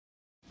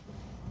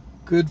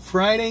Good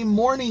Friday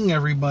morning,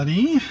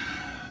 everybody.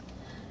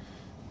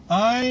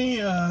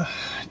 I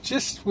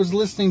just was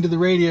listening to the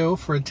radio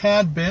for a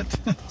tad bit.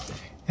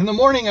 In the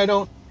morning,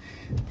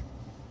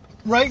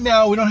 right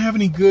now, we don't have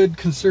any good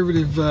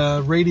conservative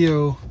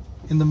radio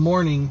in the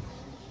morning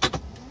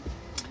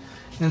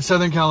in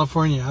Southern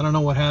California. I don't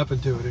know what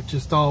happened to it. It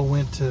just all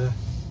went to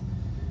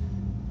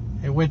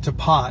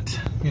pot.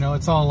 You know,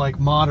 it's all like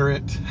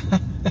moderate.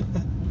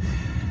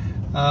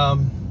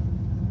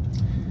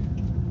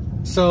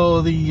 So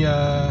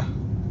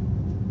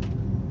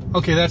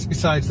okay, that's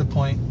besides the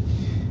point.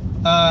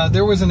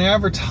 There was an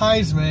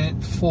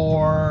advertisement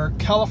for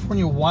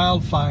California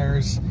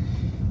wildfires,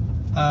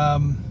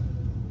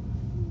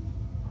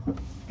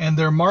 and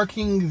they're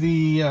marking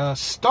the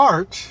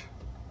start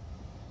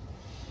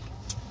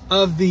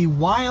of the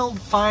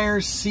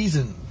wildfire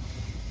season.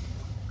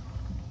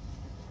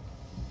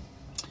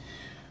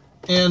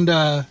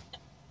 And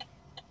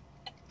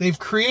they've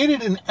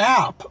created an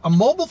app, a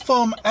mobile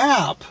phone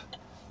app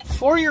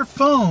for your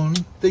phone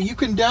that you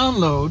can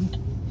download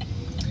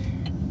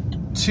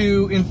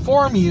to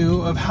inform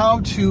you of how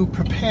to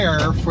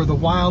prepare for the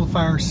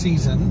wildfire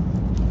season.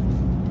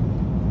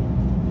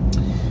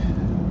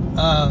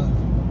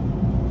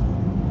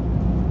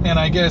 And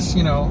I guess,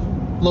 you know,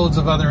 loads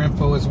of other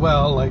info as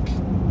well, like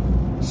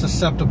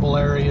susceptible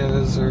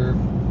areas or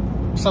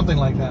something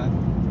like that.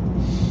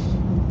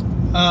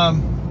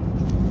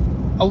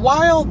 A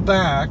while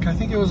back, I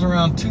think it was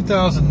around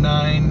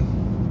 2009,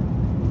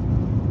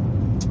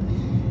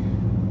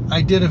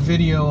 I did a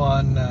video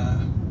on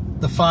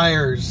the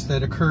fires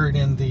that occurred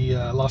in the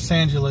Los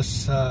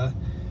Angeles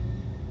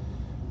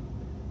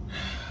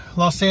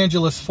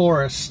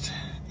forest,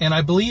 and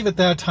I believe at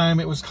that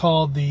time it was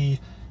called the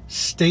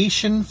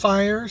Station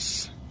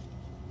Fires.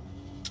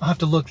 I'll have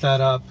to look that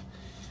up,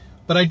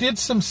 but I did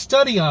some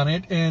study on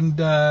it and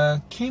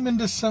came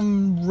into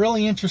some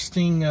really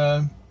interesting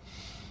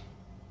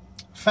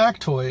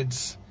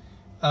factoids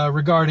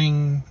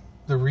regarding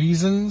the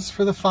reasons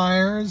for the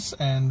fires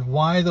and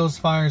why those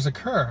fires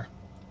occur.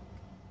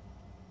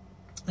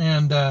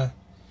 And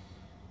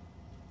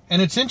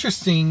it's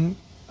interesting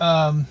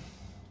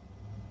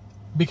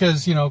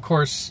because, you know, of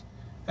course,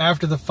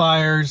 after the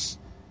fires,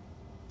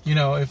 you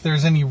know, if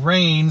there's any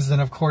rains, then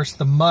of course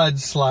the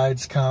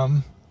mudslides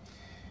come,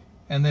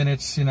 and then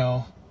it's, you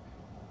know,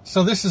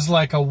 so this is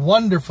like a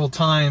wonderful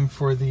time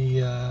for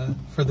the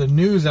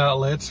news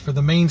outlets, for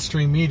the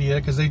mainstream media,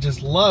 because they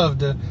just love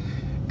to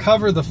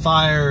cover the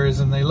fires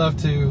and they love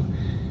to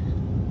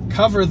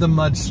cover the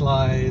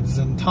mudslides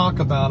and talk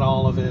about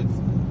all of it.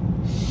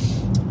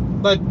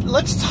 But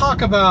let's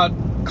talk about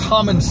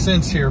common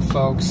sense here,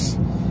 folks.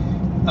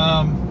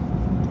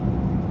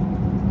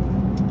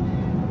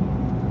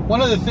 One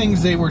of the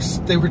things they were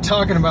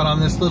talking about on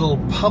this little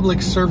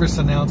public service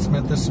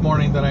announcement this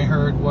morning that I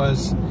heard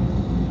was,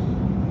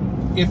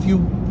 if you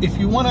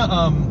want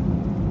to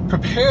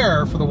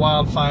prepare for the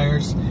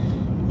wildfires,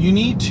 you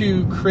need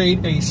to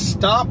create a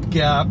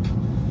stopgap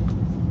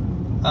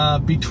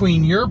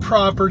between your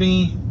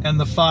property and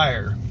the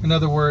fire. In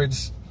other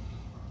words,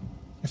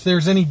 if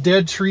there's any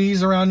dead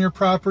trees around your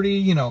property,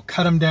 you know,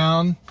 cut them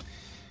down.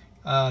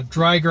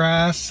 Dry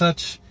grass,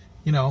 such,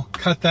 you know,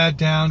 cut that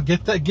down.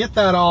 Get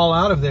that all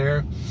out of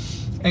there,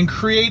 and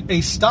create a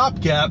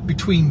stopgap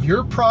between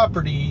your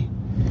property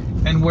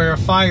and where a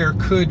fire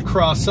could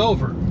cross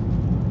over.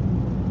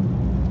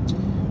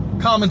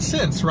 Common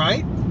sense,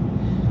 right?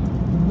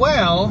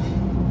 Well,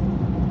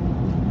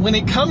 when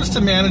it comes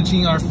to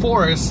managing our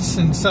forests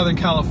in Southern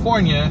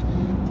California,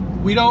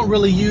 we don't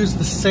really use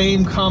the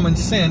same common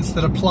sense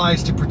that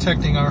applies to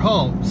protecting our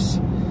homes.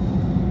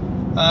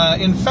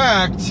 In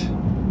fact,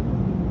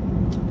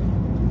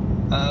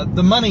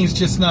 the money's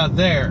just not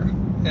there.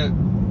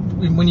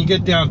 When you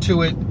get down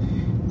to it,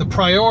 the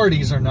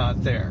priorities are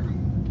not there.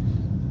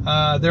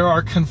 There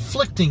are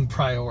conflicting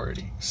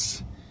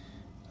priorities.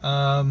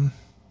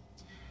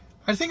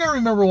 I think I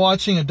remember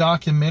watching a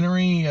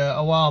documentary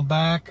a while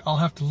back. I'll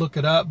have to look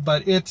it up,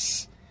 but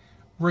it's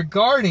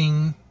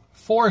regarding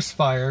forest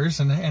fires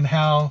and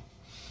how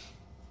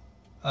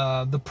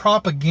the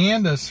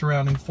propaganda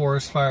surrounding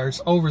forest fires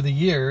over the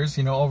years,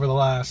 you know, over the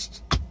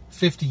last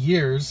 50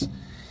 years,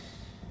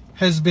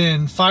 has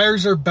been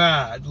fires are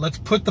bad. Let's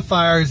put the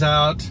fires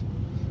out.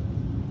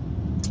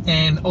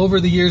 And over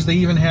the years, they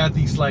even had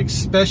these like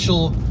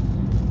special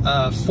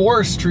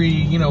forestry,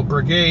 you know,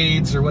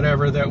 brigades or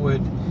whatever that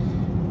would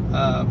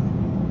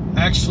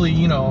actually,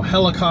 you know,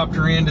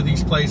 helicopter into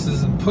these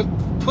places and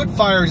put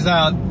fires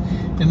out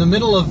in the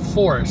middle of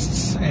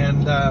forests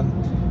and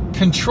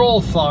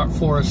control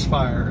forest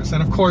fires.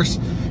 And of course,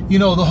 you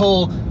know, the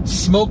whole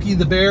Smokey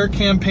the Bear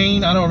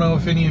campaign. I don't know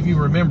if any of you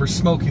remember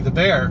Smokey the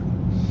Bear.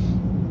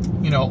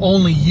 You know,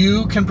 only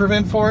you can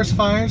prevent forest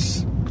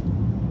fires.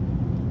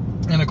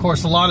 And of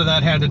course, a lot of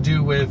that had to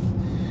do with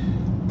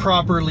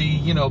properly,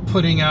 you know,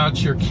 putting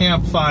out your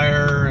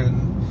campfire and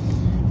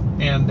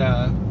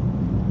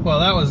well,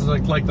 that was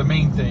like the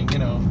main thing, you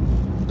know.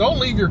 Don't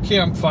leave your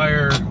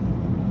campfire,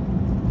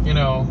 you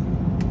know,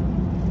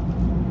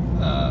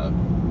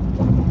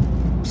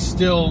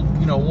 still,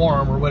 you know,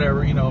 warm or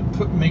whatever, you know,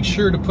 make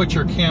sure to put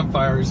your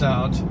campfires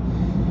out.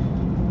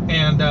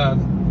 And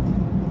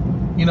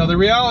you know, the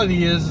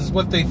reality is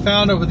what they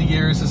found over the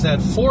years is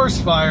that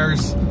forest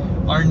fires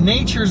are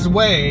nature's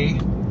way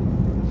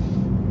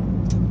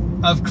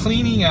of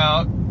cleaning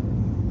out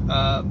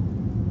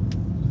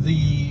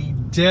the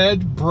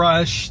dead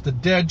brush, the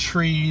dead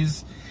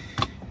trees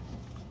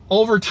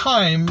over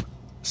time,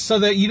 so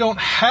that you don't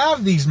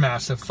have these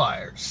massive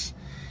fires.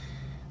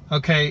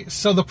 Okay,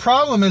 so the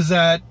problem is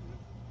that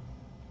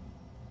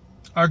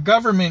our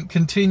government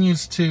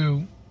continues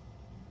to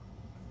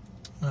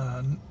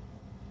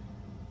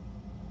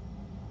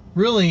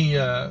really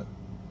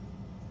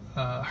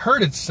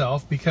hurt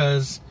itself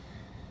because,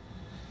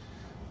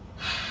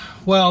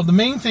 well, the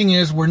main thing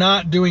is we're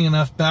not doing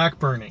enough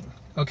backburning.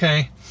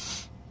 Okay,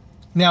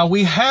 now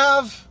we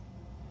have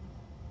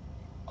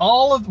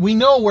we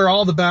know where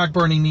all the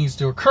backburning needs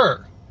to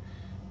occur.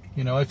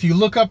 You know, if you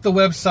look up the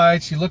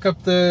websites, you look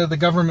up the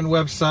government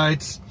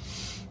websites,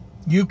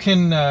 you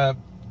can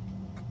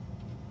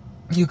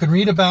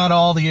read about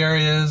all the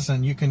areas,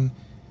 and you can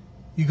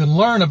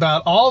learn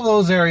about all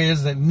those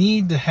areas that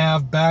need to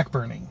have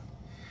backburning.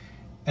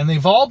 And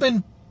they've all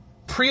been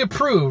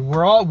pre-approved.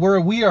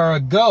 Where we are a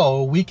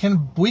go. We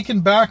can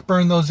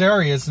backburn those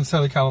areas in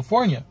Southern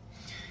California.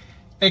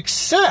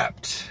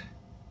 Except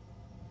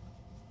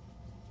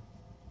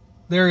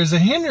there is a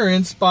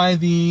hindrance by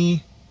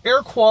the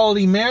Air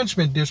Quality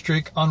Management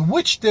District on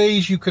which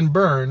days you can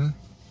burn,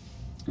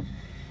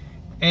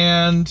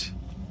 and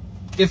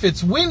if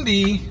it's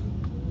windy,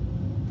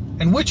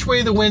 and which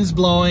way the wind's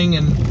blowing,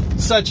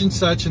 and such and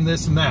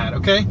this and that.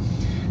 Okay,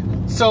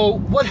 so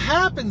what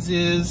happens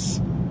is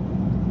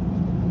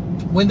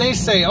when they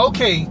say,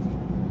 okay,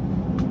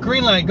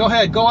 green light, go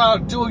ahead, go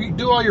out,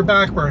 do all your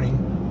backburning,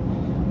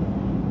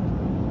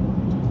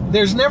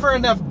 there's never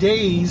enough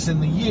days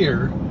in the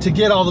year to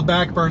get all the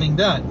backburning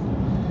done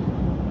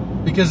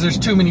because there's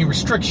too many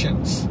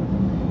restrictions.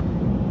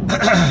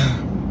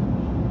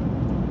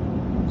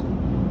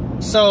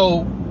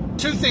 So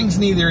two things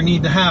need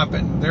to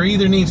happen. There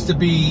either needs to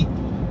be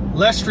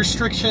less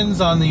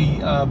restrictions on the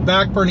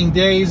backburning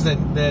days,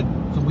 that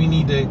we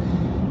need to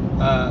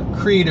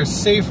create a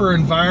safer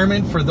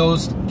environment for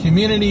those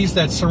communities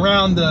that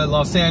surround the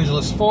Los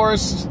Angeles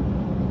forests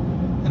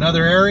and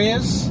other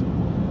areas,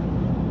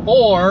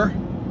 or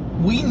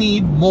we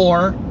need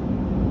more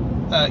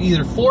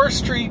either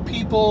forestry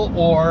people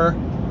or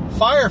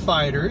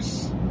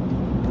firefighters,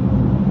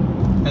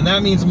 and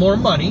that means more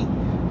money,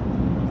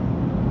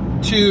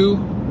 to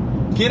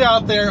get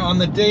out there on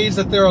the days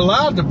that they're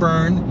allowed to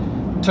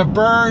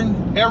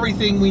burn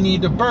everything we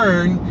need to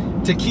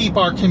burn to keep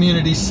our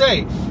communities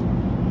safe.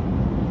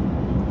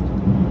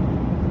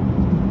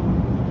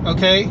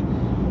 Okay?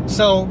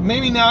 So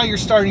maybe now you're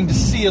starting to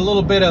see a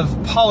little bit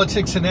of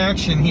politics in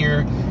action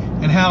here,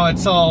 and how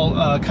it's all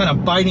kind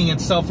of biting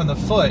itself in the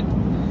foot.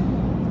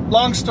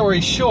 Long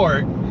story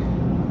short,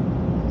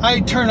 I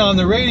turn on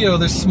the radio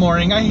this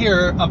morning, I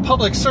hear a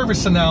public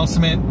service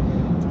announcement.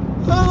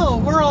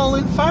 Oh, we're all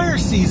in fire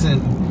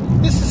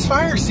season. This is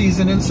fire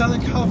season in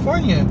Southern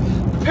California.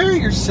 Prepare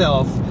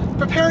yourself.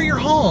 Prepare your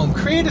home.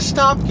 Create a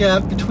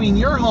stopgap between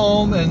your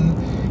home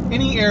and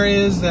any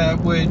areas that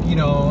would, you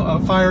know, a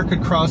fire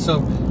could cross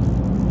over.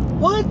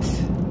 What?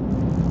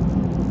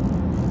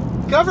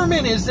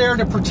 Government is there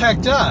to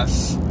protect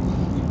us.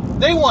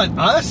 They want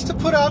us to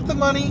put out the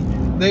money.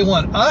 They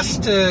want us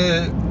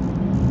to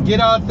get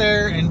out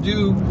there and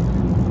do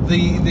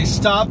the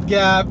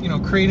stopgap, you know,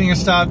 creating a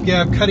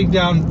stopgap, cutting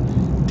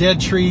down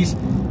dead trees.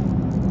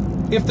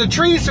 If the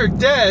trees are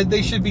dead,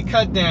 they should be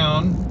cut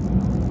down,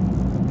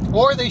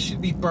 or they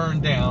should be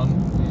burned down.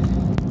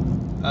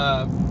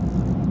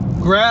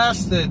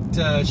 Grass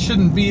that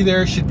shouldn't be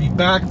there should be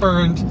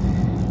backburned.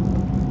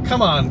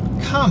 Come on.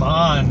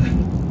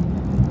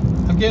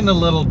 I'm getting a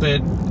little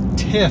bit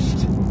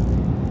tiffed.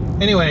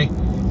 Anyway,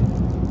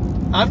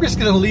 I'm just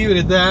going to leave it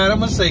at that. I'm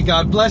going to say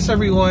God bless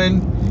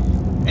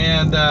everyone,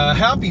 and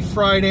happy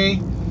Friday.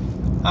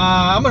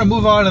 I'm going to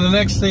move on to the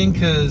next thing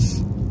because,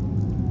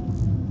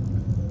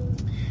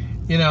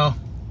 you know,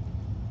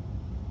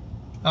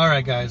 all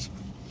right, guys,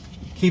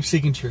 keep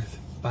seeking truth.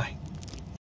 Bye.